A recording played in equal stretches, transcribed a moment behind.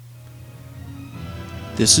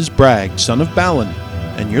This is Bragg, son of Balin,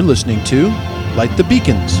 and you're listening to Light the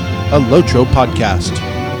Beacons, a Lotro podcast.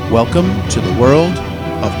 Welcome to the world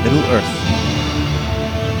of Middle-earth.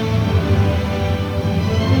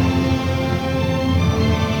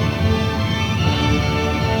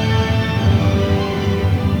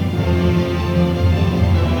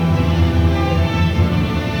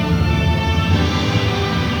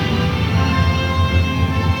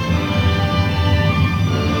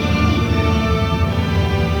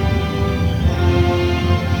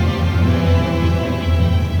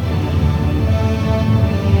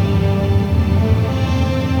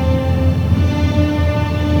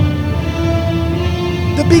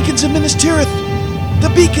 Beacons of Minas Tirith! The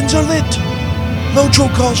beacons are lit! Lotro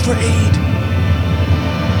calls for aid!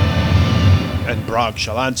 And Bragg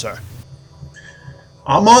shall answer.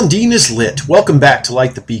 Amandine is lit. Welcome back to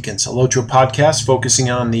Light the Beacons, a Lotro podcast focusing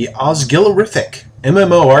on the Osgilirithic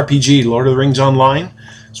MMORPG Lord of the Rings Online,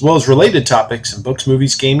 as well as related topics in books,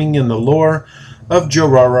 movies, gaming, and the lore of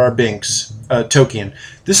J.R.R. Binks, Tolkien.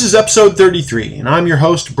 This is episode 33, and I'm your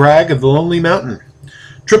host, Bragg of the Lonely Mountain,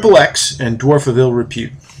 Triple X, and Dwarf of Ill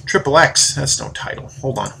Repute. Triple X, that's no title.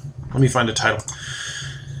 Hold on. Let me find a title.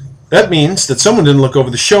 That means that someone didn't look over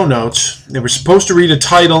the show notes. They were supposed to read a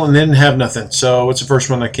title and they didn't have nothing. So what's the first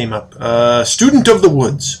one that came up? Student of the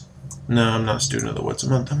Woods. No, I'm not a student of the woods.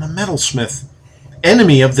 I'm a metalsmith.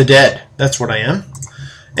 Enemy of the Dead. That's what I am.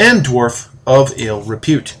 And Dwarf of Ill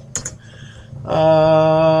Repute. Already,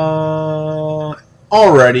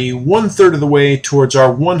 1/3 of the way towards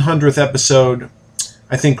our 100th episode.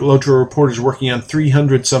 I think Lotro Report is working on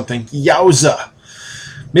 300 something. Yowza!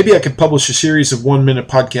 Maybe I could publish a series of 1-minute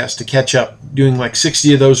podcasts to catch up. Doing like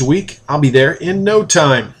 60 of those a week. I'll be there in no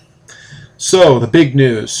time. So, the big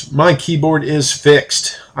news. My keyboard is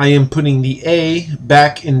fixed. I am putting the A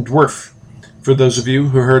back in Dwarf. For those of you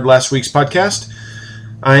who heard last week's podcast,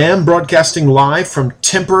 I am broadcasting live from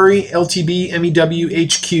temporary LTB MEW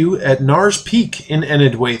HQ at Nars Peak in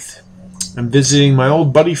Enedwaith. I'm visiting my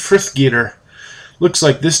old buddy Frithgear. Looks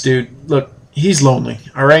like this dude, look, he's lonely,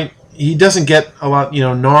 all right? He doesn't get a lot,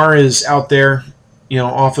 Nar is out there,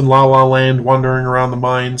 off in La La Land, wandering around the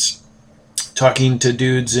mines, talking to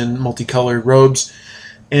dudes in multicolored robes,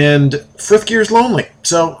 and Frithgear's lonely,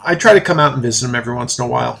 so I try to come out and visit him every once in a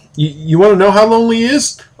while. You want to know how lonely he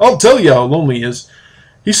is? I'll tell you how lonely he is.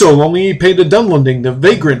 He's so lonely he paid a Dunlending, the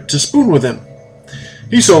vagrant, to spoon with him.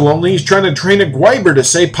 He's so lonely he's trying to train a Gwyber to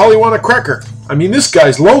say Polywana Cracker. I mean, this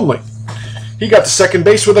guy's lonely. He got to second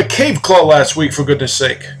base with a cave claw last week, for goodness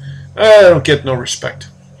sake. I don't get no respect.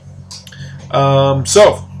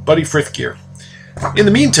 So, Buddy Frithgear. In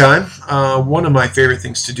the meantime, one of my favorite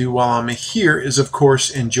things to do while I'm here is, of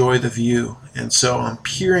course, enjoy the view. And so I'm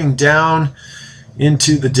peering down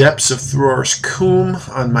into the depths of Thror's Coombe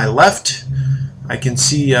on my left. I can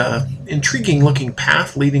see an intriguing-looking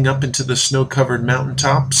path leading up into the snow-covered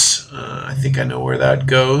mountaintops. I think I know where that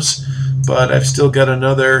goes, but I've still got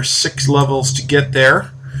another 6 levels to get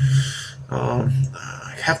there. I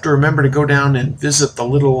have to remember to go down and visit the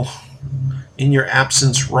little, in your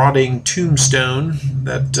absence, rotting tombstone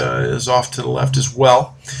that is off to the left as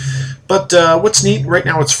well. But what's neat, right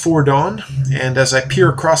now it's 4 dawn, and as I peer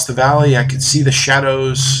across the valley, I can see the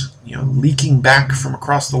shadows leaking back from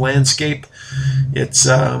across the landscape. It's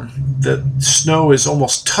the snow is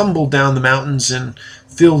almost tumbled down the mountains and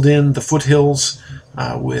filled in the foothills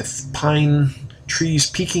with pine trees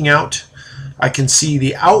peeking out. I can see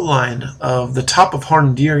the outline of the top of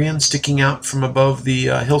Harndirian sticking out from above the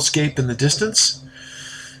hillscape in the distance.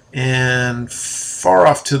 And far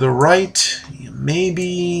off to the right,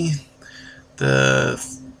 maybe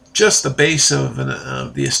just the base of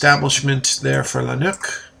the establishment there for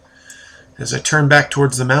Lanuk. As I turn back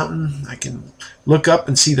towards the mountain, I can look up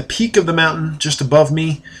and see the peak of the mountain just above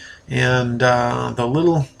me, and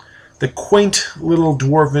the quaint little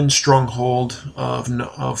dwarven stronghold of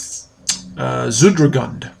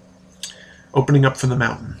Zudragund, opening up from the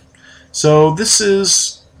mountain. So this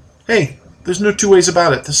is, hey, there's no two ways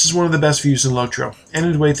about it. This is one of the best views in Lotro.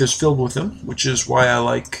 Enedwaith is filled with them, which is why I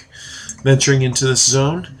like venturing into this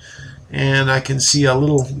zone. And I can see a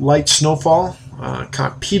little light snowfall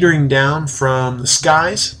kind of petering down from the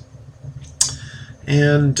skies.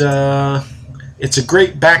 And it's a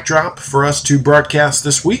great backdrop for us to broadcast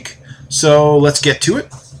this week. So let's get to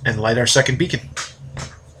it and light our second beacon.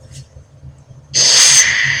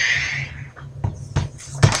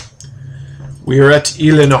 We are at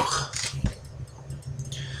Ilenoch.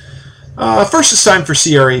 First it's time for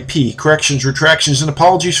CRAP, corrections, retractions, and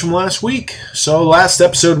apologies from last week. So last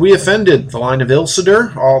episode we offended the line of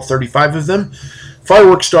Ilsidir, all 35 of them,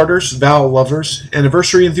 firework starters, Val lovers,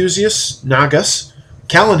 anniversary enthusiasts, Nagas,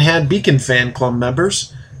 Calenhad Beacon fan club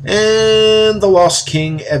members, and the Lost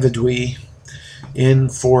King Evidwe in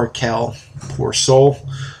for Cal. Poor soul.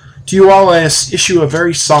 To you all, I issue a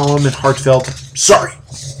very solemn and heartfelt sorry.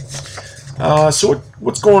 So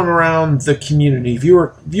what's going around the community?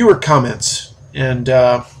 Viewer comments. And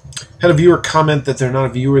had a viewer comment that they're not a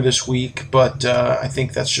viewer this week, but I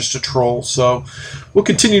think that's just a troll. So we'll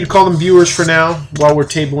continue to call them viewers for now while we're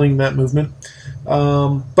tabling that movement.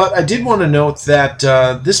 But I did want to note that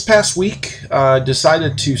this past week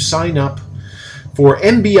decided to sign up for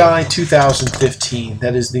NBI 2015.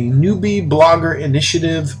 That is the Newbie Blogger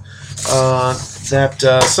Initiative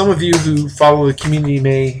that some of you who follow the community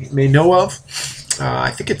may know of.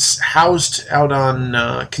 I think it's housed out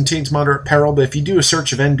on Contains Moderate Peril, but if you do a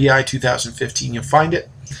search of NBI 2015, you'll find it.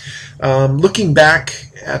 Looking back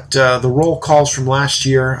at the roll calls from last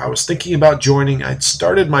year, I was thinking about joining. I'd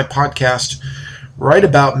started my podcast right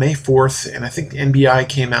about May 4th, and I think NBI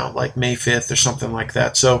came out like May 5th or something like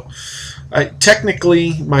that. So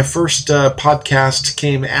technically, my first podcast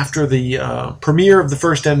came after the premiere of the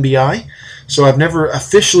first NBI. So I've never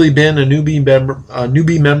officially been a newbie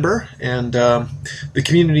member, and the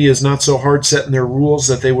community is not so hard set in their rules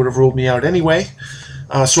that they would have ruled me out anyway.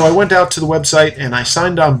 So I went out to the website and I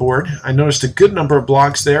signed on board. I noticed a good number of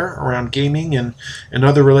blogs there around gaming and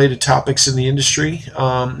other related topics in the industry.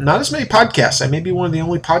 Not as many podcasts. I may be one of the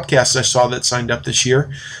only podcasts I saw that signed up this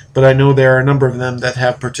year, but I know there are a number of them that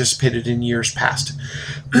have participated in years past.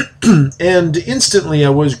 And instantly I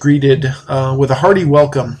was greeted with a hearty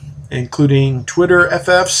welcome, including Twitter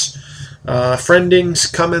FFs,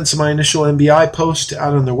 friendings, comments on my initial NBI post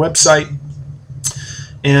out on their website.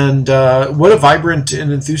 And what a vibrant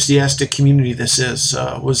and enthusiastic community this is.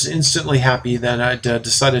 Was instantly happy that I'd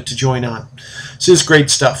decided to join on. This is great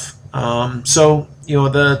stuff. So, you know,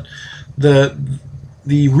 the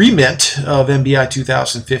remit of NBI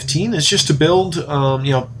 2015 is just to build,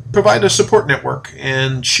 provide a support network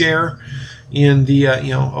and share in the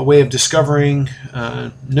a way of discovering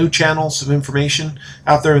new channels of information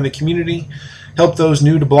out there in the community. Help those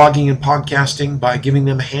new to blogging and podcasting by giving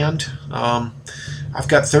them a hand. I've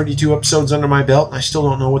got 32 episodes under my belt, and I still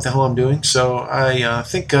don't know what the hell I'm doing, so I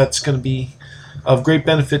think it's going to be of great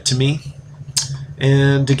benefit to me.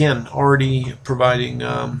 And again, already providing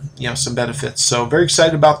some benefits. So very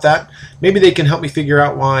excited about that. Maybe they can help me figure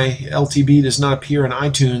out why LTB does not appear in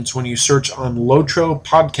iTunes when you search on Lotro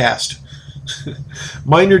Podcast.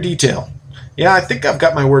 Minor detail. Yeah, I think I've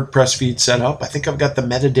got my WordPress feed set up. I think I've got the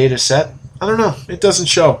metadata set. I don't know. It doesn't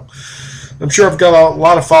show. I'm sure I've got a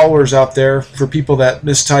lot of followers out there for people that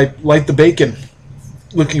mistype Light the Bacon,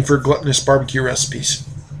 looking for gluttonous barbecue recipes.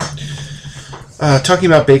 Talking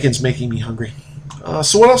about bacon's making me hungry.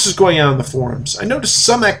 So what else is going on in the forums? I noticed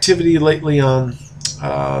some activity lately on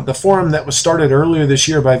the forum that was started earlier this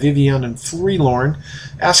year by Vivian and Freelorn,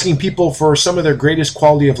 asking people for some of their greatest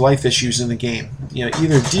quality of life issues in the game.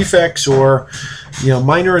 Either defects or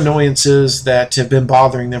minor annoyances that have been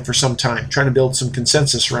bothering them for some time, trying to build some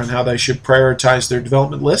consensus around how they should prioritize their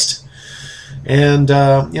development list. And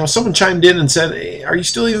someone chimed in and said, hey, are you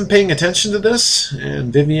still even paying attention to this?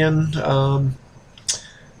 And Vivian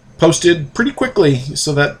posted pretty quickly,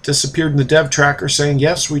 so that disappeared in the dev tracker, saying,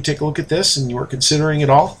 yes, we take a look at this and you were considering it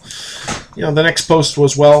all. The next post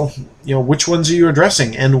was, well, which ones are you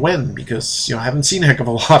addressing and when? Because I haven't seen a heck of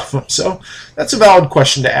a lot of them. So that's a valid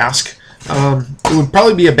question to ask. It would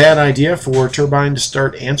probably be a bad idea for Turbine to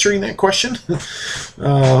start answering that question,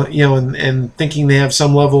 and thinking they have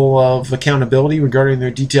some level of accountability regarding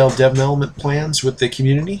their detailed development plans with the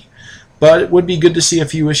community. But it would be good to see a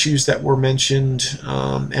few issues that were mentioned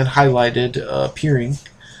and highlighted appearing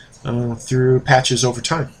through patches over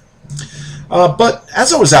time. But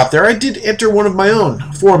as I was out there, I did enter one of my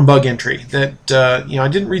own forum bug entry that, I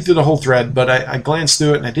didn't read through the whole thread, but I glanced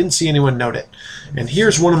through it and I didn't see anyone note it. And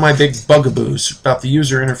here's one of my big bugaboos about the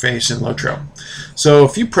user interface in Lotro. So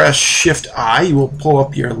if you press Shift-I, you will pull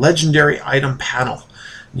up your legendary item panel.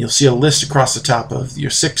 You'll see a list across the top of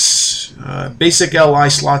your 6 basic LI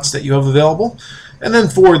slots that you have available, and then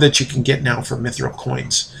 4 that you can get now for Mithril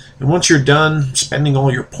coins. And once you're done spending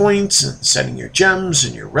all your points and setting your gems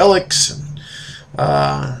and your relics and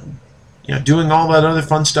doing all that other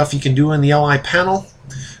fun stuff you can do in the LI panel,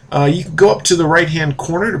 you can go up to the right-hand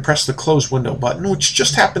corner to press the close window button, which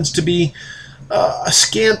just happens to be a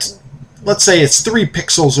scant, let's say it's 3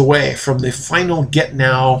 pixels away from the final Get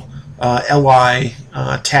Now LI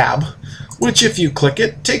tab, which if you click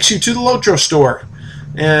it, takes you to the Lotro store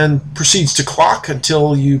and proceeds to clock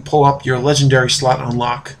until you pull up your legendary slot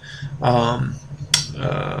unlock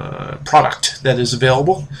product that is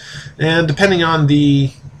available. And depending on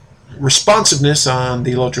the responsiveness on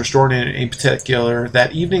the Lotro store, and in particular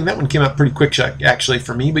that evening. That one came out pretty quick actually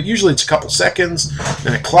for me, but usually it's a couple seconds,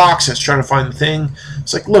 and it clocks, and it's trying to find the thing.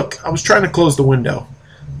 It's like, look, I was trying to close the window.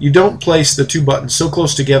 You don't place the two buttons so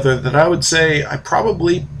close together that I would say I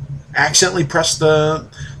probably accidentally pressed the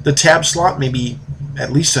tab slot maybe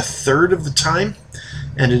at least a third of the time,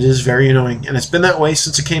 and it is very annoying, and it's been that way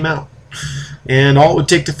since it came out. And all it would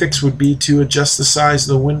take to fix would be to adjust the size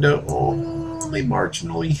of the window only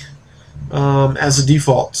marginally as a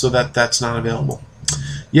default, so that that's not available.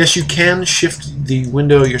 Yes, you can shift the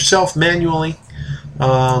window yourself manually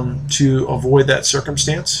to avoid that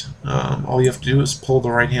circumstance. All you have to do is pull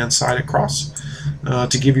the right hand side across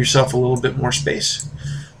to give yourself a little bit more space,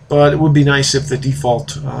 but it would be nice if the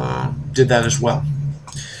default did that as well.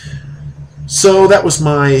 So that was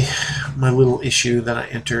my little issue that I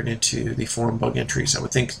entered into the forum bug entries. I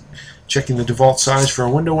would think checking the default size for a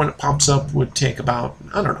window when it pops up would take about,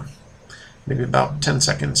 I don't know, maybe about 10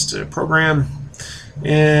 seconds to program,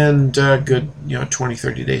 and good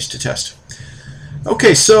 20-30 days to test.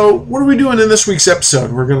 Okay, so what are we doing in this week's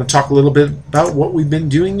episode? We're going to talk a little bit about what we've been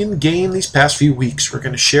doing in game these past few weeks. We're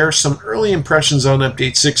going to share some early impressions on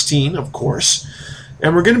Update 16, of course,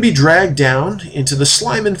 and we're going to be dragged down into the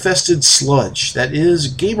slime-infested sludge that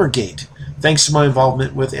is Gamergate, thanks to my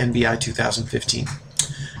involvement with NBI 2015.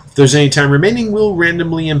 If there's any time remaining, we'll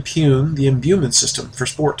randomly impugn the imbuement system for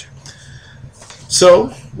sport.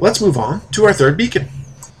 So, let's move on to our third beacon.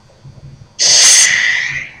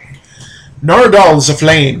 Naradal is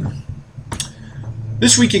aflame.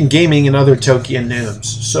 This week in gaming and other Tolkien news.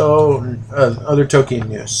 So,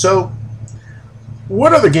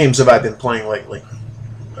 what other games have I been playing lately?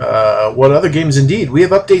 What other games indeed? We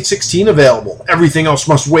have Update 16 available. Everything else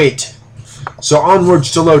must wait. So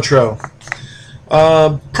onwards to Lotro.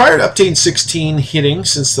 Prior to Update 16 hitting,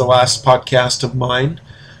 since the last podcast of mine,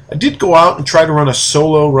 I did go out and try to run a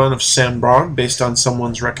solo run of Sambrog based on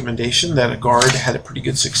someone's recommendation that a guard had a pretty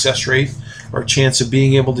good success rate or chance of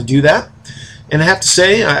being able to do that. And I have to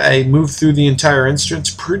say, I moved through the entire instance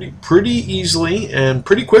pretty easily and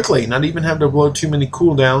pretty quickly, not even having to blow too many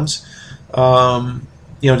cooldowns.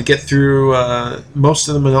 To get through most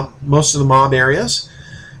of the mob areas,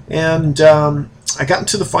 and I got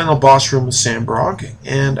into the final boss room with Sambrog,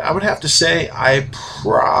 and I would have to say I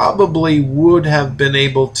probably would have been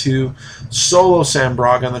able to solo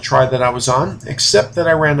Sambrog on the try that I was on, except that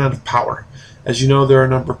I ran out of power. As you know, there are a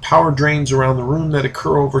number of power drains around the room that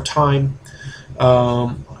occur over time.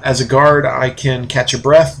 As a guard, I can catch a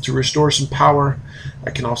breath to restore some power.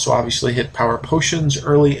 I can also obviously hit power potions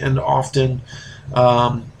early and often.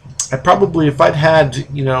 I probably, if I'd had,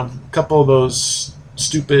 a couple of those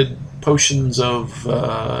stupid potions of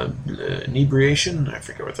inebriation, I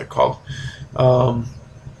forget what they're called. Some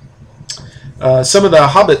of the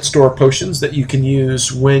Hobbit store potions that you can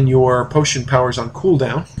use when your potion power's on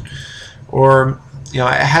cooldown, or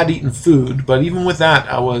I had eaten food, but even with that,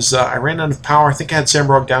 I ran out of power. I think I had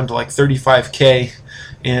Sambrog down to like 35k,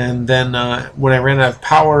 and then when I ran out of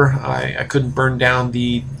power, I couldn't burn down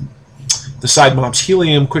the side mob's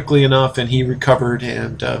helium quickly enough, and he recovered,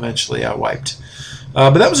 and eventually I wiped.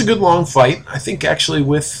 But that was a good long fight. I think actually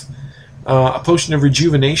with a potion of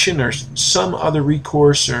rejuvenation or some other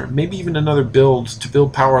recourse, or maybe even another build to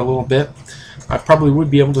build power a little bit, I probably would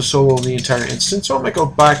be able to solo the entire instance. So I might go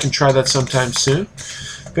back and try that sometime soon.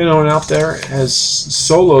 If anyone out there has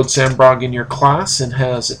soloed Sambrog in your class and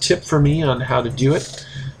has a tip for me on how to do it,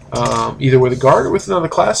 either with a guard or with another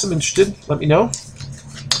class, I'm interested. Let me know.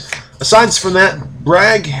 Aside from that,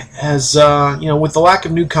 Bragg has, with the lack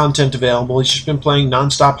of new content available, he's just been playing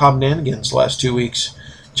non-stop Hobnanigans the last 2 weeks.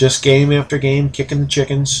 Just game after game, kicking the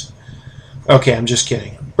chickens. Okay, I'm just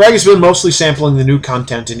kidding. Bragg has been mostly sampling the new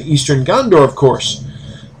content in Eastern Gondor, of course,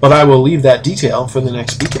 but I will leave that detail for the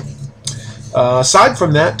next beacon. Aside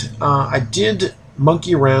from that, I did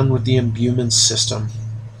monkey around with the imbuement system.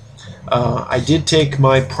 I did take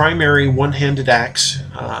my primary one-handed axe,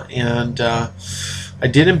 and I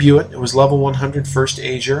did imbue it. It was level 100 first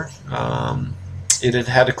Azure. It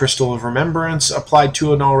had a Crystal of Remembrance applied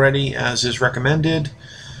to it already, as is recommended.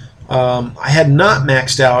 I had not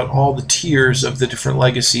maxed out all the tiers of the different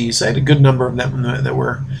legacies. I had a good number of them that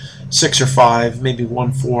were 6 or 5, maybe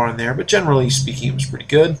 1 4 on there, but generally speaking, it was pretty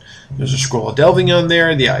good. There's a Scroll of Delving on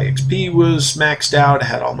there. The IXP was maxed out. I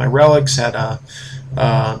had all my relics, had a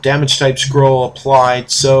damage type scroll applied.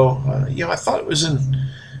 So, I thought it was in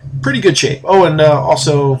pretty good shape. Oh, and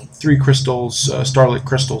also 3 crystals, Starlit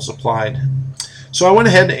crystals applied. So I went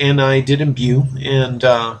ahead and I did imbue, and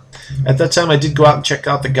at that time I did go out and check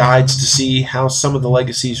out the guides to see how some of the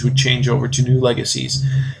legacies would change over to new legacies.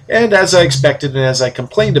 And as I expected, and as I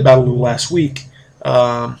complained about a little last week,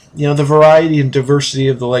 the variety and diversity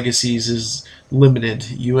of the legacies is limited.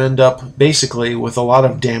 You end up basically with a lot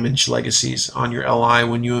of damaged legacies on your LI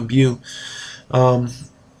when you imbue,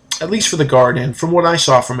 at least for the guard, and from what I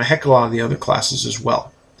saw from a heck of a lot of the other classes as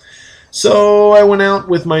well. So I went out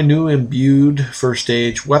with my new imbued first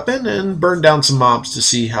stage weapon and burned down some mobs to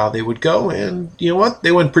see how they would go, and you know what?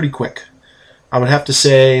 They went pretty quick. I would have to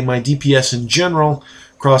say my DPS in general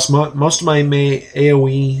across most of my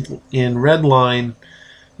AoE in Redline,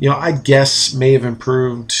 I guess may have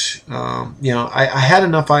improved. I had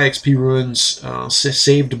enough IXP ruins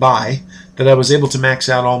saved by that I was able to max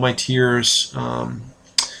out all my tiers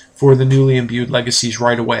for the newly imbued legacies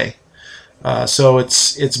right away. So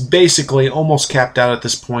it's basically almost capped out at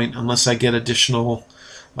this point unless I get additional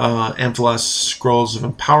Amphalos Scrolls of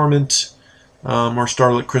Empowerment or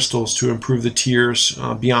Starlit Crystals to improve the tiers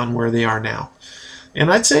beyond where they are now. And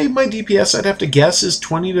I'd say my DPS, I'd have to guess, is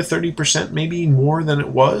 20 to 30%, maybe more than it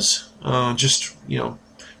was. Just,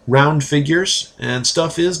 round figures, and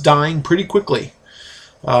stuff is dying pretty quickly.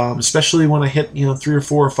 Especially when I hit, 3 or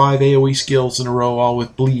 4 or 5 AoE skills in a row, all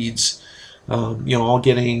with bleeds. All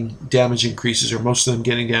getting damage increases, or most of them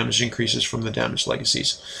getting damage increases from the damage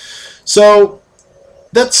legacies. So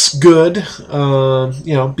that's good.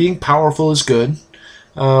 Being powerful is good.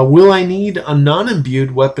 Will I need a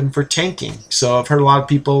non-imbued weapon for tanking? So I've heard a lot of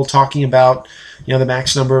people talking about, the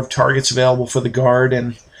max number of targets available for the guard,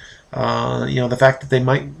 and the fact that they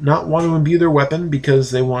might not want to imbue their weapon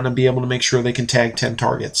because they want to be able to make sure they can tag 10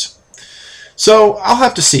 targets. So I'll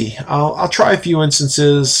have to see. I'll try a few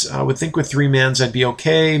instances. I would think with 3-mans I'd be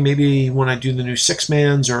okay. Maybe when I do the new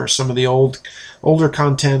 6-mans or some of the older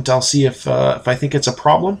content, I'll see if I think it's a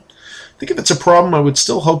problem. I think if it's a problem, I would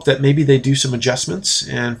still hope that maybe they do some adjustments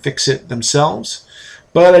and fix it themselves.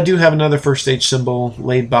 But I do have another first stage symbol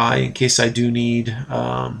laid by in case I do need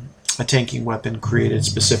a tanking weapon created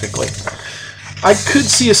specifically. I could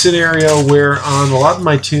see a scenario where on a lot of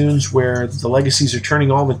my tunes where the legacies are turning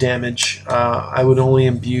all the damage, I would only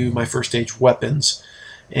imbue my first stage weapons,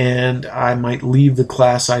 and I might leave the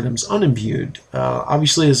class items unimbued.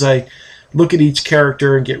 Obviously, as I look at each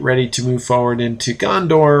character and get ready to move forward into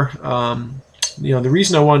Gondor, the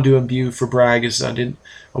reason I wanted to imbue for Bragg is I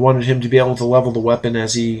wanted him to be able to level the weapon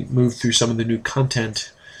as he moved through some of the new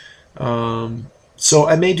content. So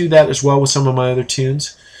I may do that as well with some of my other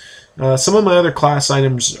tunes. Some of my other class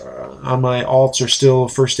items on my alts are still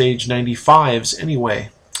first stage 95s anyway.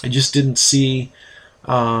 I just didn't see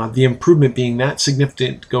the improvement being that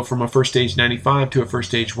significant to go from a first stage 95 to a first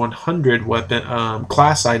stage 100 weapon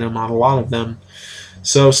class item on a lot of them.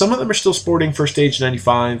 So some of them are still sporting first stage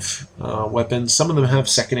 95 weapons. Some of them have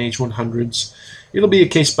second age 100s. It'll be a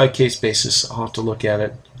case-by-case basis. I'll have to look at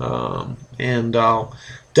it. And I'll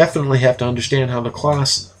definitely have to understand how the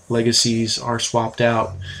class legacies are swapped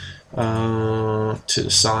out to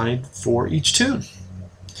decide for each tune.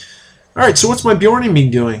 Alright, so what's my Bjorning been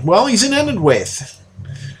doing? Well, he's in Enedwaith.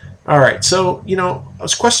 Alright, so, I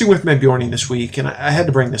was questing with my Bjorning this week, and I had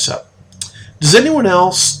to bring this up. Does anyone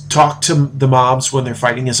else talk to the mobs when they're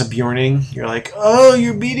fighting as a Bjorning? You're like, oh,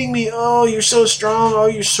 you're beating me. Oh, you're so strong. Oh,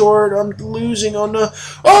 your sword. I'm losing. Oh, no.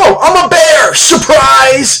 Oh, I'm a bear.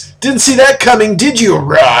 Surprise. Didn't see that coming, did you?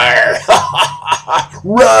 Run.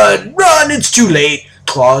 Run. It's too late.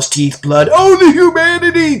 Claws, teeth, blood. Oh, the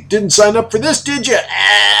humanity. Didn't sign up for this, did you?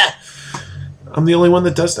 I'm the only one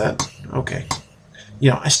that does that? Okay.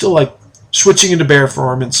 I still like switching into bear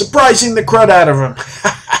form and surprising the crud out of him.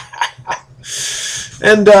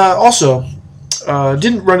 And also,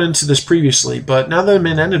 didn't run into this previously, but now that I'm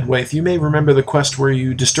in Enedwaith, you may remember the quest where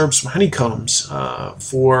you disturb some honeycombs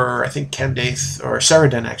for, I think, Candaith, or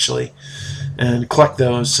Saraden actually, and collect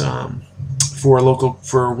those for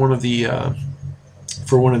one of the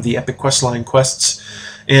epic questline quests.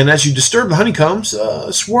 And as you disturb the honeycombs,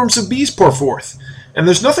 swarms of bees pour forth. And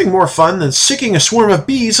there's nothing more fun than sicking a swarm of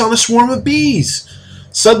bees on a swarm of bees.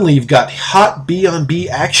 Suddenly you've got hot bee-on-bee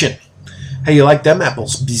action. Hey, you like them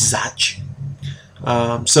apples? Bizacz.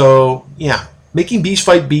 So, yeah, making bees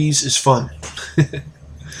fight bees is fun.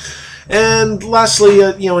 And lastly,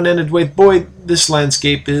 in Enedwaith, boy, this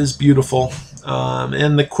landscape is beautiful.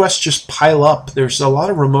 And the quests just pile up. There's a lot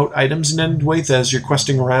of remote items in Enedwaith as you're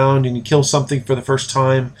questing around and you kill something for the first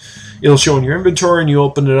time. It'll show in your inventory and you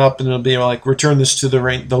open it up and it'll be like, return this to the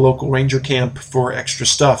local ranger camp for extra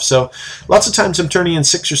stuff. So lots of times I'm turning in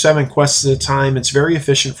 6 or 7 quests at a time. It's very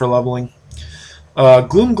efficient for leveling.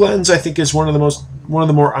 Gloom Glens, I think, is one of one of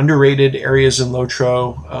the more underrated areas in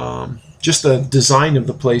Lotro. Just the design of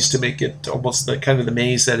the place to make it almost the kind of the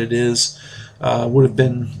maze that it is would have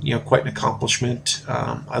been quite an accomplishment.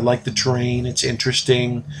 I like the terrain; it's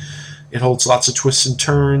interesting. It holds lots of twists and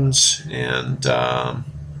turns, and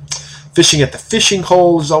fishing at the fishing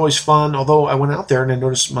hole is always fun. Although I went out there and I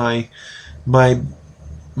noticed my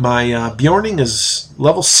Bjorning is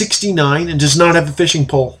level 69 and does not have a fishing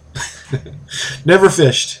pole. Never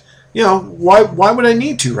fished. Why would I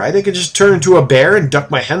need to, right? I could just turn into a bear and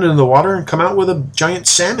duck my head into the water and come out with a giant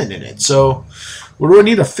salmon in it. So what do I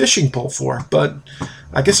need a fishing pole for? But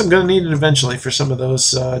I guess I'm going to need it eventually for some of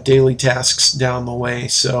those daily tasks down the way.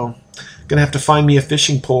 So I'm going to have to find me a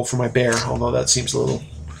fishing pole for my bear, although that seems a little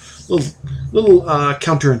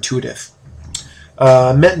counterintuitive.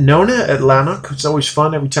 Met Nona at Lanark. It's always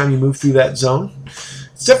fun every time you move through that zone.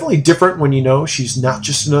 It's definitely different when you know she's not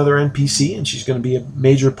just another NPC and she's going to be a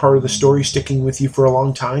major part of the story, sticking with you for a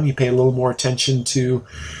long time. You pay a little more attention to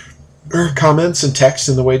her comments and text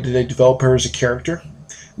and the way that they develop her as a character.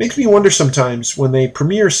 Makes me wonder sometimes when they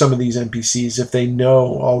premiere some of these NPCs if they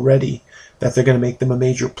know already that they're going to make them a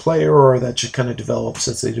major player, or that just kind of develops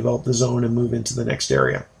as they develop the zone and move into the next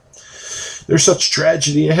area. There's such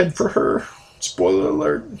tragedy ahead for her. Spoiler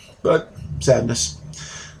alert, but sadness.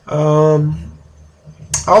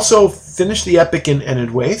 Also finished the epic in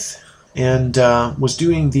Enedwaith, and was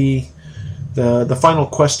doing the final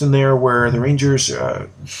quest in there where the Rangers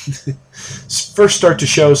first start to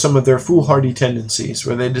show some of their foolhardy tendencies,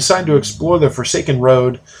 where they decide to explore the Forsaken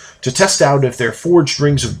Road to test out if their forged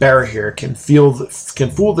rings of Barahir can fool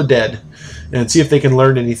the dead, and see if they can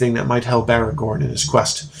learn anything that might help Aragorn in his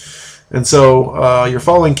quest. And so you're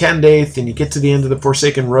following Candaith, and you get to the end of the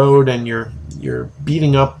Forsaken Road, and you're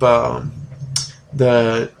beating up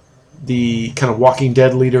the kind of Walking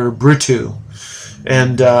Dead leader Brutu.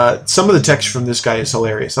 And some of the text from this guy is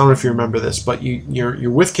hilarious. I don't know if you remember this, but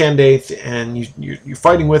you're with Candaith, and you're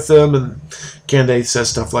fighting with them, and Candaith says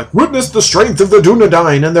stuff like, "Witness the strength of the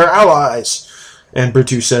Dunedain and their allies." And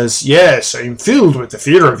Brutu says, "Yes, I am filled with the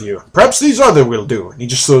fear of you. Perhaps these other will do." And he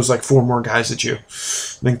just throws like 4 more guys at you.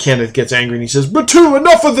 And then Candaith gets angry and he says, "Brutu,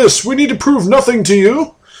 enough of this! We need to prove nothing to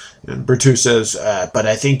you." And Brutu says, "But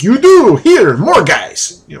I think you do. Here, more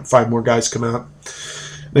guys." 5 more guys come out.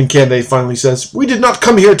 Then Candaith finally says, "We did not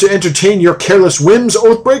come here to entertain your careless whims,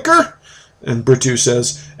 Oathbreaker." And Brutu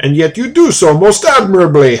says, "And yet you do so most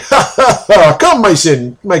admirably. Ha ha ha! Come,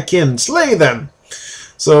 my kin, slay them."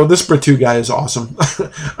 So this Brutu guy is awesome.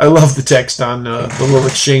 I love the text on the little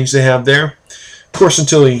exchange they have there. Of course,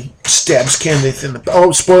 until he stabs Candaith in the...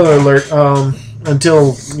 Oh, spoiler alert.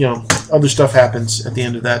 Until, other stuff happens at the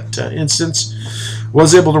end of that instance.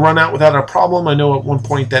 Was able to run out without a problem. I know at one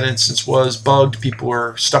point that instance was bugged. People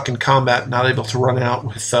were stuck in combat, not able to run out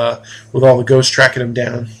with all the ghosts tracking them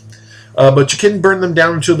down. But you can burn them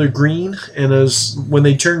down until they're green, and when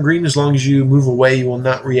they turn green, as long as you move away, you will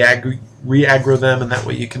not re-aggro them, and that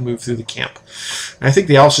way you can move through the camp. And I think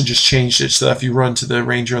they also just changed it so that if you run to the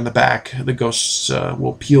ranger in the back, the ghosts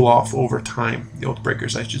will peel off over time. The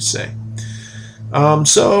Oathbreakers, I should say.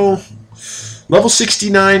 So, level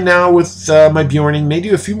 69 now with my Bjorning. May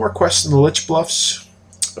do a few more quests in the Lich Bluffs,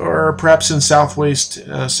 or perhaps in southwest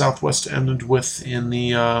Enedwaith in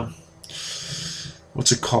the...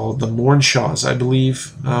 what's it called? The Mornshaws, I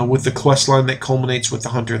believe, with the quest line that culminates with the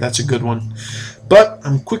Hunter. That's a good one. But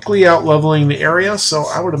I'm quickly out-leveling the area, so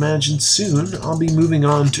I would imagine soon I'll be moving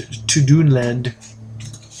on to Duneland.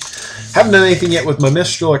 Haven't done anything yet with my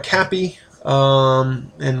Mistral or Cappy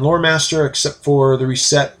and Lore Master, except for the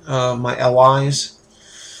reset of my LIs.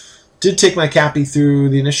 Did take my Cappy through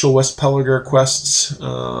the initial West Pelargir quests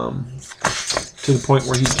to the point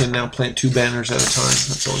where he can now plant 2 banners at a time.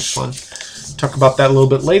 That's always fun. Talk about that a little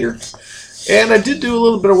bit later. And I did do a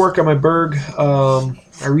little bit of work on my Burg.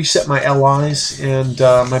 I reset my LIs, and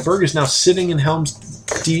my Burg is now sitting in Helm's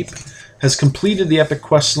Deep, has completed the epic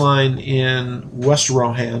quest line in West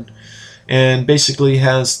Rohan, and basically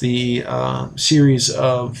has the series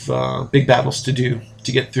of big battles to do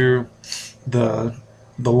to get through the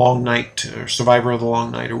Long Night, or Survivor of the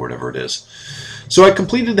Long Night, or whatever it is. So I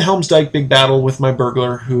completed the Helm's Dyke big battle with my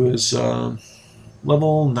Burglar, who is...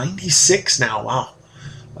 level 96 now. Wow.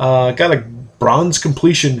 Got a bronze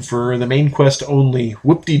completion for the main quest only.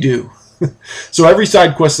 Whoop-de-doo. So every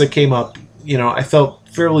side quest that came up, I felt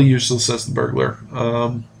fairly useless as the Burglar.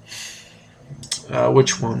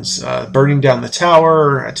 Which ones? Burning down the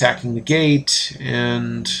tower, attacking the gate,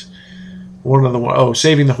 and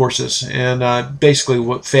saving the horses. And basically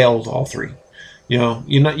what failed all 3.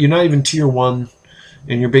 You're not even tier 1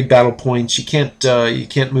 in your big battle points. You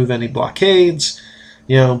can't move any blockades.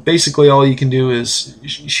 basically all you can do is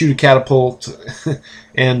shoot a catapult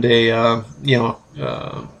and a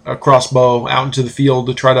crossbow out into the field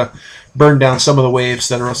to try to burn down some of the waves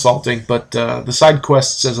that are assaulting. But the side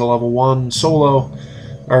quests as a level 1 solo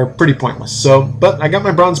are pretty pointless. But I got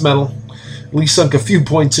my bronze medal. At least sunk a few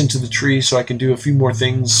points into the tree so I can do a few more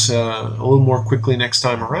things a little more quickly next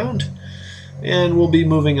time around. And we'll be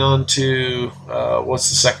moving on to, what's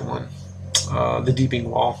the second one? The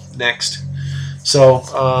Deeping Wall next.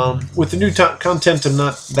 So with the new content, I'm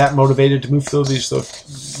not that motivated to move through these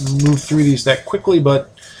that quickly,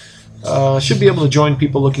 but should be able to join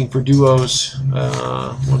people looking for duos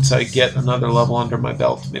once I get another level under my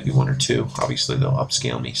belt, maybe 1 or 2. Obviously, they'll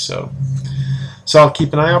upscale me, so I'll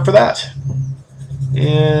keep an eye out for that.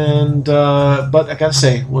 And but I gotta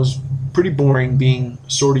say, it was pretty boring being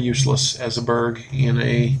sort of useless as a Berg in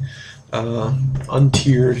a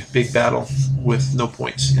untiered big battle with no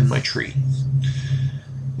points in my tree.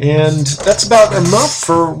 And that's about enough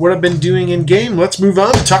for what I've been doing in game. Let's move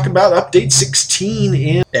on to talk about Update 16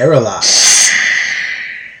 in Erela.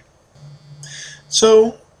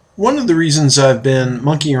 So, one of the reasons I've been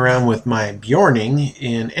monkeying around with my Bjorning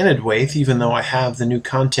in Enedwaith, even though I have the new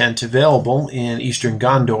content available in Eastern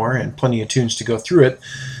Gondor and plenty of tunes to go through it,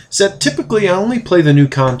 is that typically I only play the new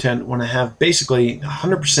content when I have basically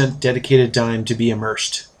 100% dedicated time to be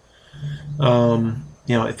immersed.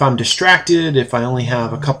 If I'm distracted, if I only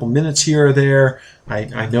have a couple minutes here or there,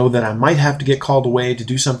 I know that I might have to get called away to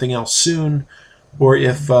do something else soon, or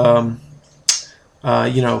if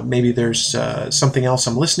maybe there's something else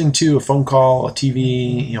I'm listening to, a phone call, a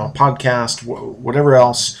TV, a podcast, whatever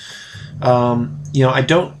else. I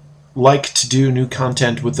don't like to do new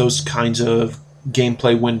content with those kinds of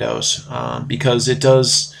gameplay windows because it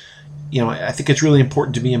does. I think it's really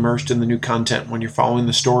important to be immersed in the new content when you're following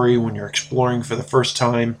the story, when you're exploring for the first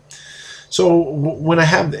time. So when I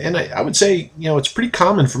have, and I would say, it's pretty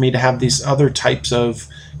common for me to have these other types of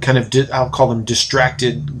kind of, I'll call them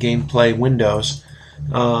distracted gameplay windows.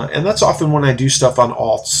 And that's often when I do stuff on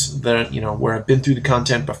alts that, where I've been through the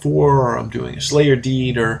content before, or I'm doing a Slayer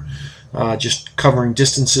deed, or just covering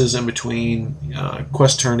distances in between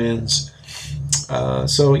quest turn-ins.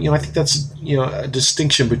 So I think that's a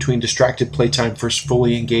distinction between distracted playtime versus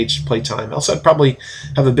fully engaged playtime. Else I'd probably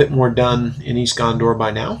have a bit more done in East Gondor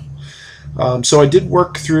by now. So I did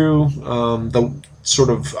work through the sort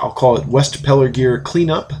of, I'll call it West Pelargir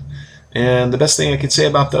cleanup, and the best thing I could say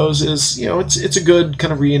about those is it's a good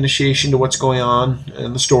kind of reinitiation to what's going on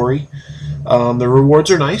in the story. The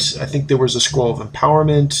rewards are nice. I think there was a Scroll of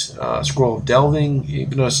Empowerment, a Scroll of Delving,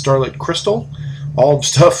 even a Starlit Crystal. All of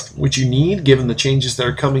stuff which you need given the changes that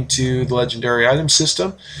are coming to the legendary item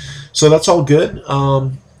system. So that's all good.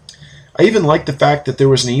 I even like the fact that there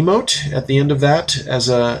was an emote at the end of that as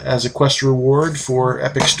a quest reward for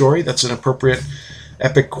Epic Story. That's an appropriate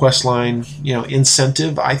Epic questline,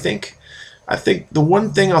 incentive, I think. I think the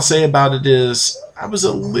one thing I'll say about it is I was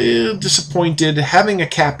a little disappointed having a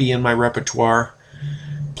Cappy in my repertoire.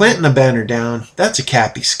 Planting a banner down, that's a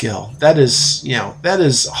Cappy skill. That is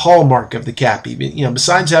a hallmark of the Cappy.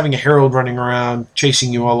 Besides having a herald running around,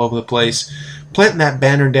 chasing you all over the place, planting that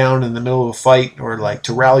banner down in the middle of a fight, or like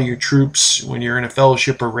to rally your troops when you're in a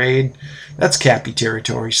fellowship or raid, that's Cappy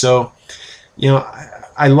territory. So,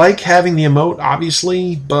 I like having the emote,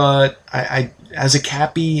 obviously, but I as a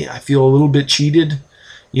Cappy, I feel a little bit cheated.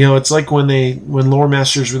 It's like when lore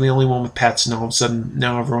masters were the only one with pets, and all of a sudden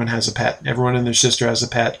now everyone has a pet. Everyone and their sister has a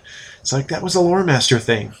pet. It's like that was a lore master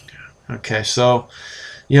thing. Okay, so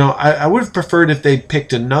I would have preferred if they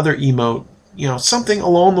picked another emote, something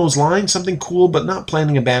along those lines, something cool, but not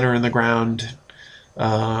planting a banner in the ground.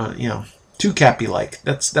 Too Cappy-like.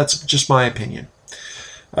 That's just my opinion.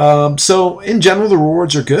 So in general, the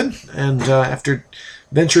rewards are good, and after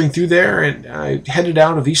venturing through there, and I headed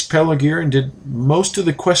out of East Pelargir and did most of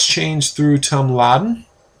the quest chains through Tumladen,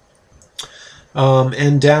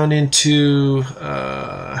 and down into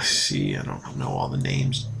I don't know all the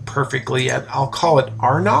names perfectly yet. I'll call it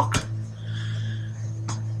Arnok.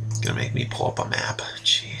 It's gonna make me pull up a map.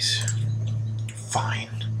 Jeez.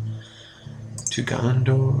 Fine. To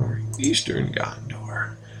Gondor, Eastern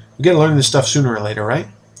Gondor. We gotta learn this stuff sooner or later, right?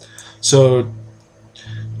 So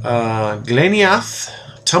Gleniath,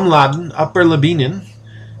 Tumladen, Upper Labinin,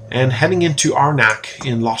 and heading into Arnak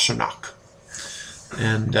in Lossarnok.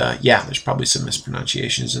 And there's probably some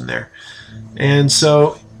mispronunciations in there. And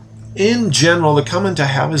so, in general, the comment I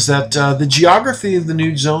have is that the geography of the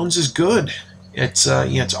new zones is good. It's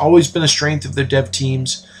always been a strength of their dev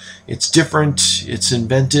teams. It's different. It's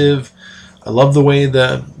inventive. I love the way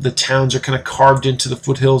the towns are kind of carved into the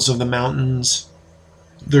foothills of the mountains.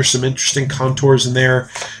 There's some interesting contours in there,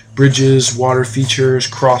 bridges, water features,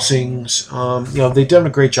 crossings. They've done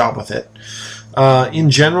a great job with it. In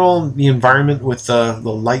general, the environment with the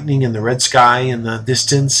lightning and the red sky in the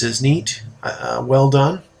distance is neat. Well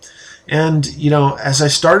done. And, as I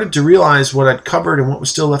started to realize what I'd covered and what was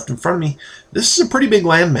still left in front of me, this is a pretty big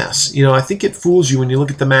landmass. I think it fools you when you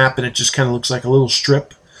look at the map and it just kind of looks like a little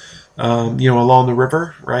strip, along the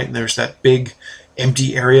river, right? And there's that big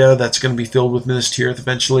empty area that's going to be filled with Minas Tirith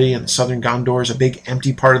eventually, and southern Gondor is a big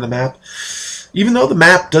empty part of the map. Even though the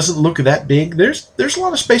map doesn't look that big, there's a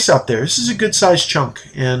lot of space out there. This is a good-sized chunk,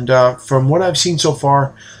 and from what I've seen so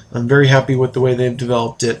far, I'm very happy with the way they've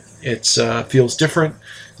developed it. It feels different,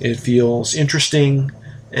 it feels interesting,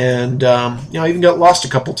 and I even got lost a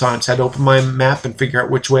couple times. Had to open my map and figure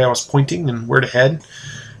out which way I was pointing and where to head.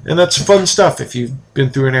 And that's fun stuff. If you've been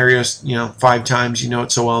through an area, 5 times, you know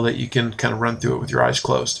it so well that you can kind of run through it with your eyes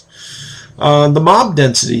closed. The mob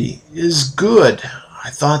density is good. I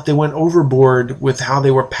thought they went overboard with how they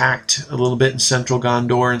were packed a little bit in central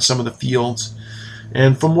Gondor and some of the fields.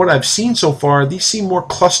 And from what I've seen so far, these seem more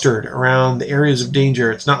clustered around the areas of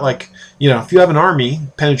danger. It's not like, if you have an army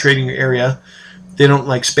penetrating your area, they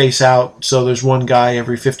don't space out so there's one guy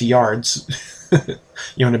every 50 yards,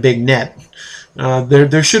 in a big net.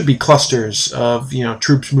 There should be clusters of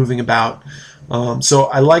troops moving about. So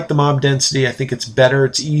I like the mob density. I think it's better.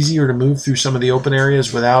 It's easier to move through some of the open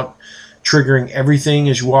areas without triggering everything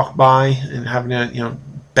as you walk by and having to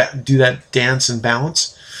do that dance and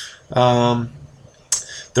balance.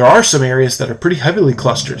 There are some areas that are pretty heavily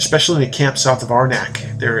clustered, especially in the camp south of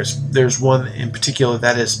Arnak. There's one in particular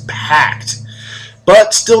that is packed.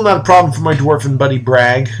 But still not a problem for my dwarven buddy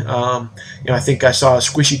Bragg. I think I saw a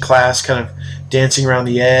squishy class kind of dancing around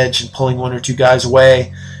the edge and pulling 1 or 2 guys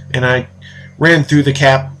away, and I ran through the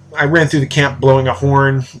camp blowing a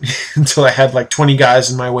horn until I had 20 guys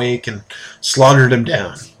in my wake and slaughtered them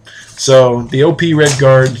down. So the OP Red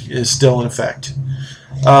Guard is still in effect.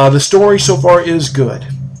 The story so far is good.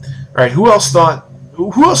 All right, who else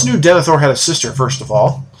knew Denethor had a sister, first of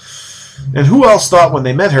all? And who else thought when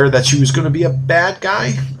they met her that she was going to be a bad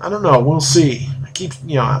guy? I don't know. We'll see.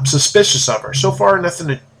 I'm suspicious of her. So far, nothing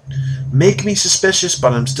to make me suspicious,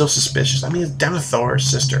 but I'm still suspicious. I mean, it's Denethor's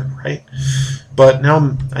sister, right? But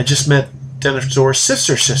now I just met Denethor's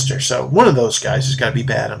sister, so one of those guys has got to be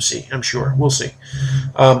bad, I'm sure. We'll see.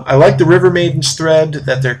 I like the River Maidens thread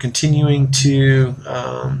that they're continuing to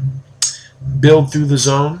build through the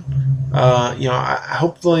zone.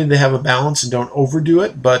 Hopefully they have a balance and don't overdo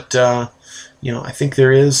it, but I think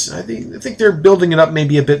there is. I think they're building it up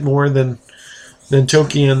maybe a bit more than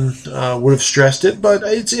Tolkien would have stressed it, but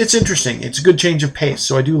it's interesting. It's a good change of pace,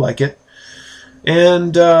 so I do like it.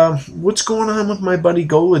 And what's going on with my buddy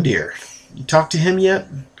Goladir? You talked to him yet?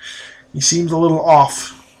 He seems a little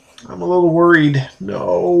off. I'm a little worried.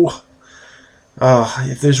 No.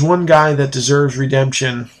 If there's one guy that deserves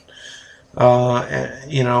redemption, and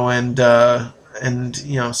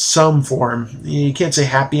some form. You can't say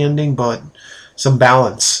happy ending, but some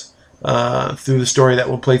balance through the story that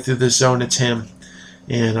will play through this zone. It's him.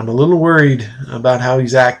 And I'm a little worried about how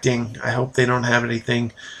he's acting. I hope they don't have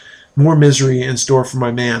anything more misery in store for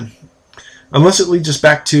my man. Unless it leads us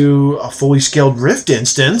back to a fully scaled Rift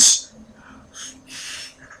instance.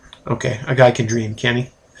 Okay, a guy can dream, can he?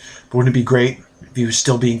 But wouldn't it be great if he was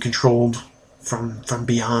still being controlled from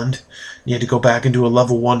beyond? You had to go back into a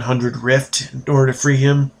level 100 Rift in order to free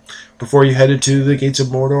him before you headed to the Gates of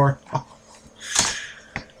Mordor.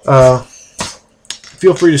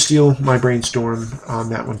 Feel free to steal my brainstorm on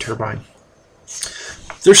that one, Turbine.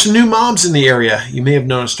 There's some new mobs in the area you may have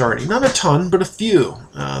noticed already. Not a ton, but a few.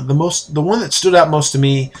 The one that stood out most to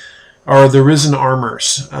me are the Risen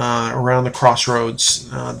Armors around the crossroads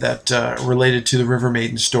that related to the River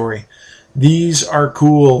Maiden story. These are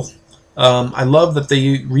cool. I love that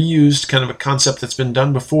they reused kind of a concept that's been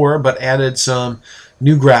done before, but added some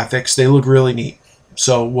new graphics. They look really neat.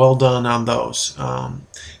 So well done on those.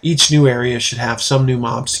 Each new area should have some new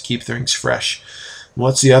mobs to keep things fresh.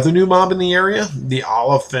 What's the other new mob in the area? The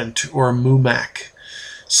Oliphant, or Mumak.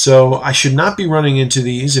 So I should not be running into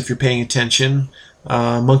these if you're paying attention,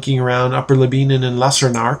 monkeying around Upper Libinen and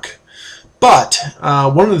Lesser But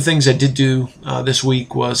one of the things I did do this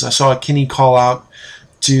week was I saw a Kinney call out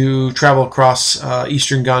to travel across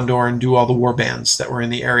eastern Gondor and do all the warbands that were in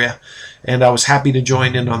the area. And I was happy to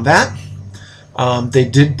join in on that. They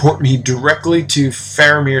did port me directly to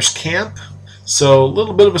Faramir's camp. So a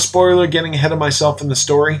little bit of a spoiler, getting ahead of myself in the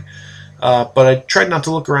story. But I tried not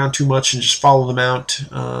to look around too much and just follow them out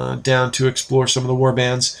down to explore some of the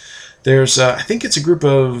warbands. There's, I think it's a group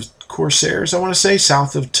of Corsairs, I want to say,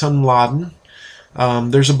 south of Tunladen.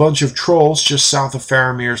 There's a bunch of trolls just south of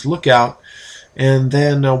Faramir's Lookout. And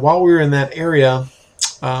then while we were in that area,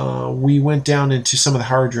 we went down into some of the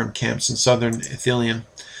Haradrim camps in southern Ithilien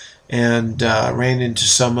and ran into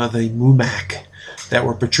some of the Mumak that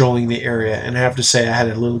were patrolling the area. And I have to say, I had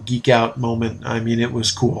a little geek out moment. I mean, it was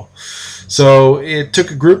cool. So it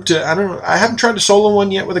took a group to, I haven't tried to solo one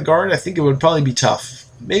yet with a guard. I think it would probably be tough.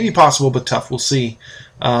 Maybe possible, but tough. We'll see.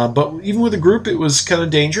 But even with a group, it was kind of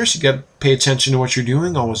dangerous. You got to pay attention to what you're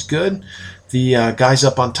doing. Always good. The guys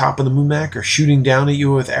up on top of the Mumak are shooting down at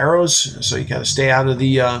you with arrows, so you got to stay out of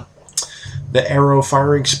the arrow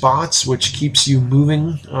firing spots, which keeps you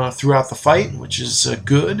moving throughout the fight, which is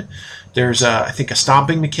good. There's, I think, a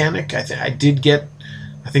stomping mechanic. I did get,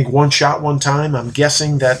 one shot one time. I'm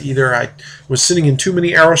guessing that either I was sitting in too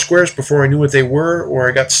many arrow squares before I knew what they were, or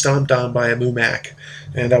I got stomped on by a Mumak,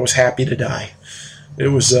 and I was happy to die. It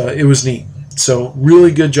was neat. So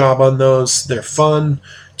really good job on those. They're fun.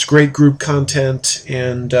 It's great group content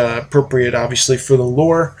and appropriate, obviously, for the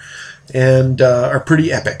lore, and are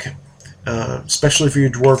pretty epic, especially for your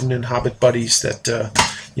dwarven and hobbit buddies that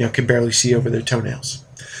can barely see over their toenails.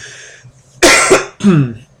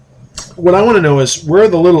 What I want to know is, where are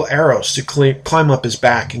the little arrows to climb up his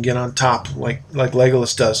back and get on top like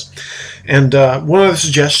Legolas does? And one other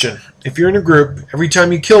suggestion: if you're in a group, every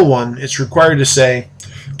time you kill one, it's required to say,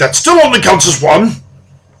 "That still only counts as one."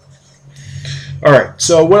 All right,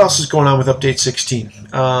 so what else is going on with Update 16?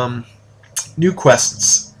 New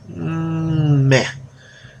quests. Meh.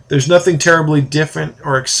 There's nothing terribly different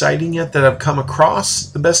or exciting yet that I've come across.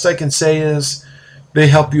 The best I can say is they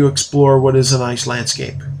help you explore what is a nice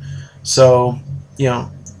landscape. So,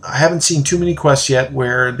 I haven't seen too many quests yet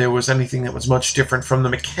where there was anything that was much different from the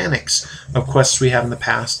mechanics of quests we have in the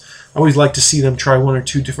past. I always like to see them try one or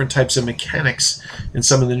two different types of mechanics in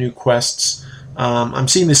some of the new quests. I'm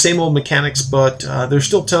seeing the same old mechanics, but they're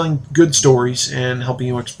still telling good stories and helping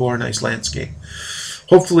you explore a nice landscape.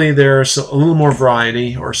 Hopefully there's a little more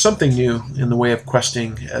variety or something new in the way of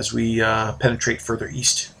questing as we penetrate further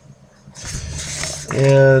east.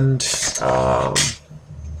 And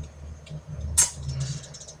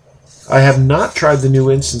I have not tried the new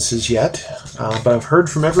instances yet, but I've heard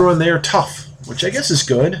from everyone they are tough, which I guess is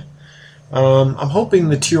good. I'm hoping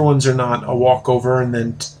the tier 1s are not a walkover and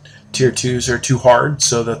then tier 2s are too hard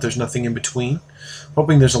so that there's nothing in between.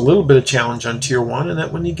 Hoping there's a little bit of challenge on tier 1 and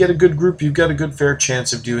that when you get a good group, you've got a good fair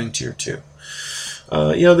chance of doing tier 2.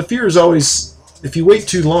 The fear is always, if you wait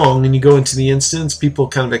too long and you go into the instance, people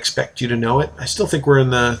kind of expect you to know it. I still think we're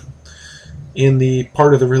in the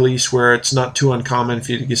part of the release where it's not too uncommon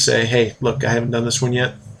for you to just say, hey, look, I haven't done this one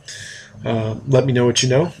yet. Let me know what you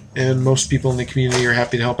know. And most people in the community are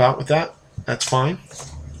happy to help out with that. That's fine.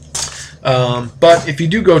 But if you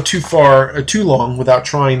do go too far or too long without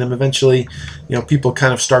trying them, eventually, people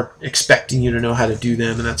kind of start expecting you to know how to do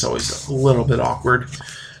them, and that's always a little bit awkward.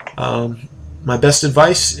 My best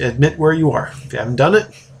advice, admit where you are. If you haven't done it,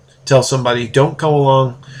 tell somebody, don't come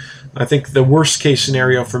along. I think the worst case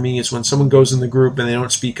scenario for me is when someone goes in the group and they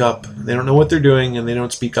don't speak up, they don't know what they're doing, and they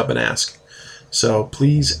don't speak up and ask. So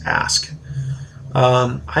please ask.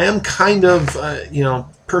 I am kind of,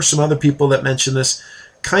 per some other people that mention this,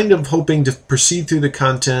 kind of hoping to proceed through the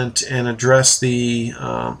content and address the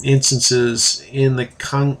instances in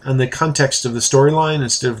the context of the storyline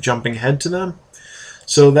instead of jumping ahead to them.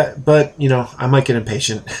 So that, but I might get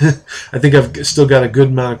impatient. I think I've still got a good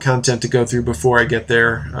amount of content to go through before I get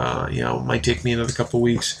there. It might take me another couple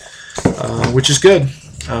weeks, which is good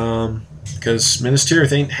because Minas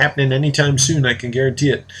Tirith ain't happening anytime soon. I can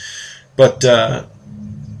guarantee it. But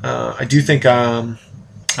I do think I'll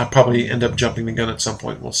probably end up jumping the gun at some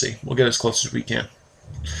point. We'll see. We'll get as close as we can.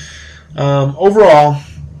 Overall,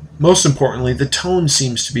 most importantly, the tone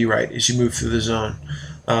seems to be right as you move through the zone.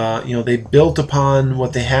 They built upon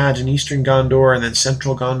what they had in Eastern Gondor, and then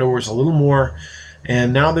Central Gondor was a little more.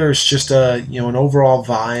 And now there's just an overall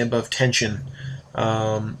vibe of tension.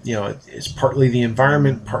 It's partly the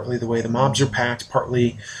environment, partly the way the mobs are packed,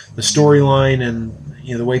 partly the storyline, and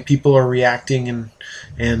the way people are reacting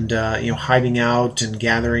and hiding out and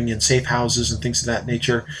gathering in safe houses and things of that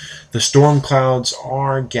nature. The storm clouds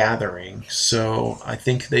are gathering, so I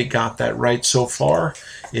think they got that right so far.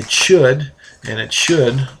 It should,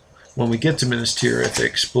 when we get to Minas Tirith,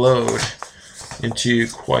 explode into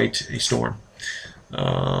quite a storm.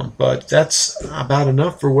 But that's about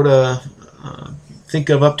enough for what think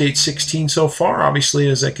of Update 16 so far. Obviously,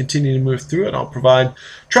 as I continue to move through it, I'll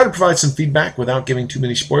try to provide some feedback without giving too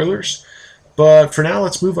many spoilers. But for now,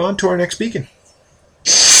 let's move on to our next beacon.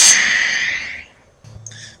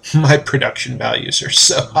 My production values are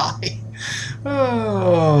so high.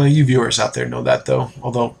 You viewers out there know that, though.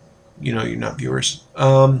 Although, you're not viewers.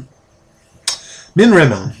 Minrimon.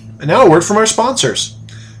 And now a word from our sponsors.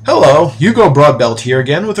 Hello, Hugo Broadbelt here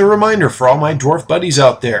again with a reminder for all my dwarf buddies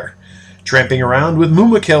out there. Tramping around with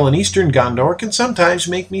Mumakil in Eastern Gondor can sometimes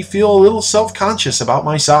make me feel a little self-conscious about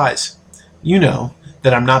my size. You know,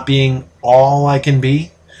 that I'm not being all I can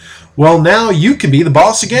be. Well, now you can be the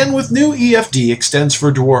boss again with new EFD Extends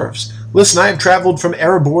for Dwarves. Listen, I have traveled from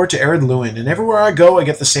Erebor to Ered Luin, and everywhere I go I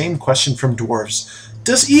get the same question from dwarves.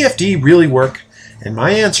 Does EFD really work? And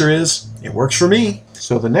my answer is, it works for me.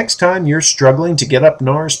 So the next time you're struggling to get up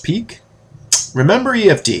Nar's Peak, remember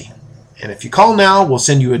EFD. And if you call now, we'll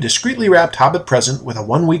send you a discreetly wrapped Hobbit present with a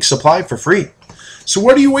 1-week supply for free. So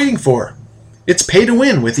what are you waiting for? It's pay to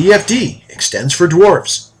win with EFD, Extends for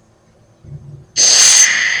Dwarves.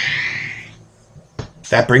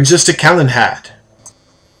 That brings us to Calenhad.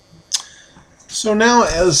 So now,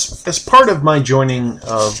 as part of my joining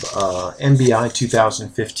of NBI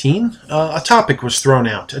 2015, a topic was thrown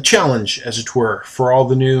out, a challenge, as it were, for all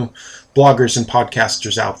the new bloggers and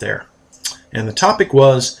podcasters out there. And the topic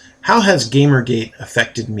was, how has Gamergate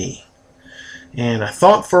affected me? And I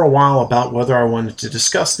thought for a while about whether I wanted to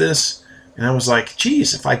discuss this, and I was like,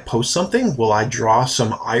 geez, if I post something, will I draw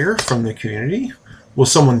some ire from the community? Will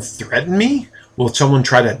someone threaten me? Will someone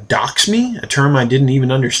try to dox me, a term I didn't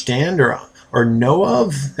even understand or know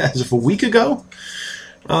of as of a week ago?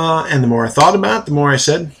 And the more I thought about it, the more I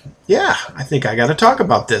said, yeah, I think I got to talk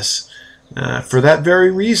about this for that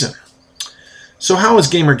very reason. So how has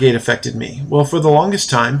Gamergate affected me? Well, for the longest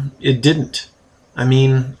time, it didn't. I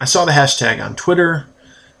mean, I saw the hashtag on Twitter,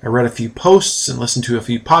 I read a few posts and listened to a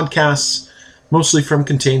few podcasts, mostly from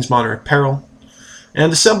Contains Moderate Peril,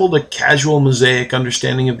 and assembled a casual mosaic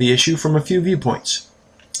understanding of the issue from a few viewpoints.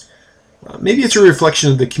 Maybe it's a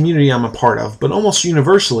reflection of the community I'm a part of, but almost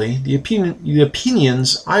universally, the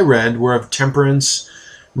opinions I read were of temperance,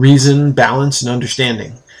 reason, balance, and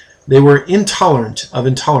understanding. They were intolerant of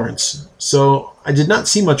intolerance, so I did not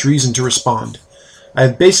see much reason to respond. I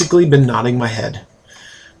have basically been nodding my head.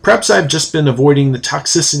 Perhaps I've just been avoiding the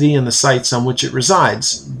toxicity and the sites on which it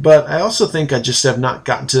resides, but I also think I just have not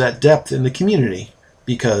gotten to that depth in the community,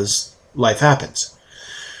 because life happens.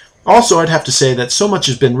 Also, I'd have to say that so much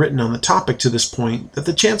has been written on the topic to this point that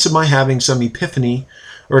the chance of my having some epiphany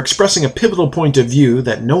or expressing a pivotal point of view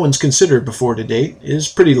that no one's considered before to date is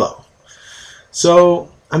pretty low.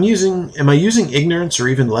 So, am I using ignorance or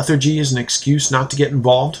even lethargy as an excuse not to get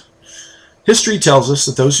involved? History tells us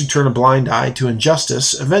that those who turn a blind eye to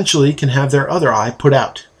injustice eventually can have their other eye put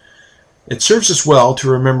out. It serves us well to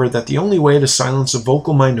remember that the only way to silence a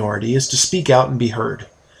vocal minority is to speak out and be heard.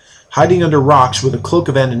 Hiding under rocks with a cloak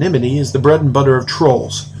of anonymity is the bread and butter of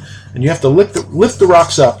trolls, and you have to lift the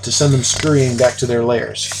rocks up to send them scurrying back to their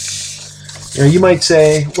lairs. You might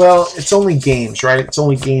say, well, it's only games, right? It's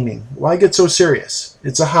only gaming. Why get so serious?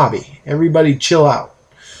 It's a hobby. Everybody chill out.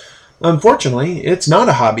 Unfortunately, it's not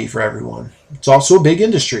a hobby for everyone. It's also a big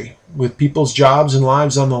industry, with people's jobs and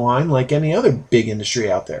lives on the line like any other big industry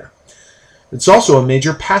out there. It's also a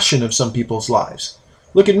major passion of some people's lives.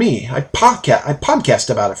 Look at me. I podcast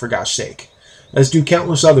about it, for gosh sake, as do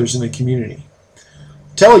countless others in the community.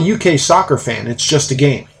 Tell a UK soccer fan it's just a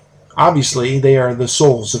game. Obviously, they are the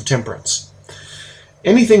souls of temperance.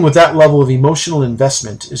 Anything with that level of emotional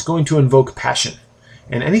investment is going to invoke passion.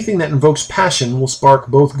 And anything that invokes passion will spark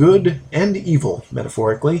both good and evil,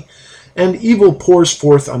 metaphorically, and evil pours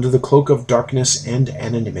forth under the cloak of darkness and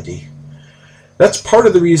anonymity. That's part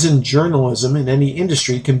of the reason journalism in any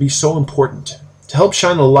industry can be so important, to help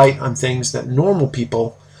shine a light on things that normal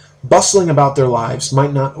people, bustling about their lives,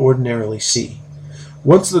 might not ordinarily see.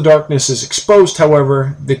 Once the darkness is exposed,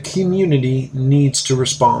 however, the community needs to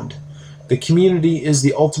respond. The community is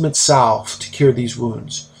the ultimate salve to cure these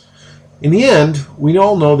wounds. In the end, we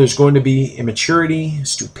all know there's going to be immaturity,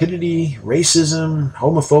 stupidity, racism,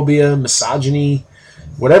 homophobia, misogyny,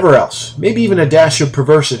 whatever else, maybe even a dash of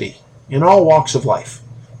perversity in all walks of life.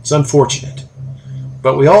 It's unfortunate.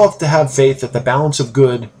 But we all have to have faith that the balance of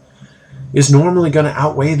good is normally going to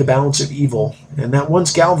outweigh the balance of evil, and that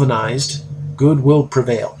once galvanized, good will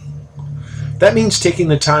prevail. That means taking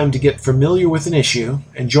the time to get familiar with an issue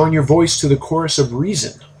and join your voice to the chorus of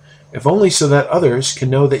reason, if only so that others can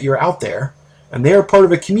know that you're out there and they are part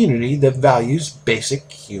of a community that values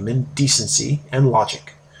basic human decency and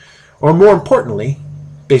logic. Or more importantly,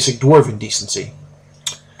 basic dwarven decency.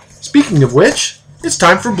 Speaking of which, it's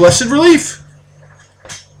time for Blessed Relief.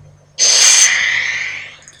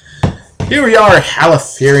 Here we are,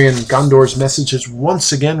 Halatharian. Gondor's message has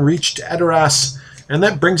once again reached Edoras, and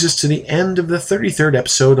that brings us to the end of the 33rd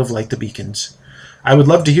episode of Light the Beacons. I would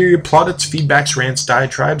love to hear your plaudits, feedbacks, rants,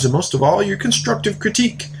 diatribes, and most of all, your constructive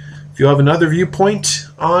critique. If you have another viewpoint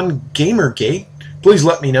on Gamergate, please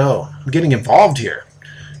let me know. I'm getting involved here.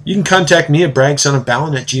 You can contact me at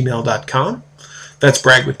bragsonofbalin@gmail.com. That's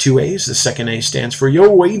brag with 2 A's. The second A stands for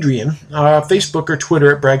Yo Adrian. Facebook or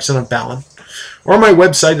Twitter at bragsonofbalin. Or my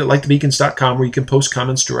website at likethebeacons.com, where you can post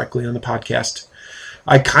comments directly on the podcast.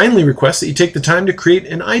 I kindly request that you take the time to create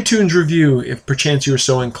an iTunes review. If perchance you are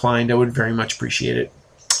so inclined, I would very much appreciate it.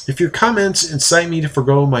 If your comments incite me to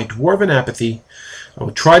forgo my dwarven apathy, I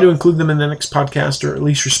will try to include them in the next podcast, or at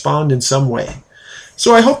least respond in some way.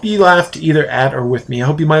 So I hope you laughed either at or with me. I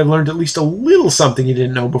hope you might have learned at least a little something you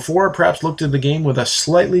didn't know before, or perhaps looked at the game with a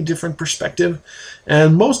slightly different perspective.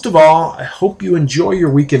 And most of all, I hope you enjoy your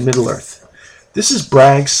week in Middle-earth. This is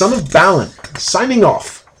Brag, son of Balin, signing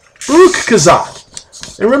off. Baruch Kazat.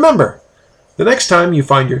 And remember, the next time you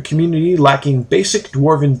find your community lacking basic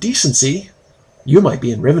dwarven decency, you might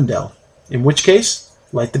be in Rivendell. In which case,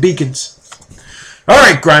 light the beacons. All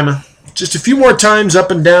right, Grima. Just a few more times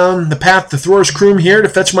up and down the path to Thor's Croom here to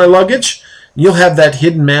fetch my luggage. You'll have that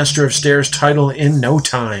Hidden Master of Stairs title in no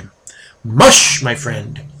time. Mush, my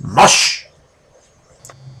friend. Mush!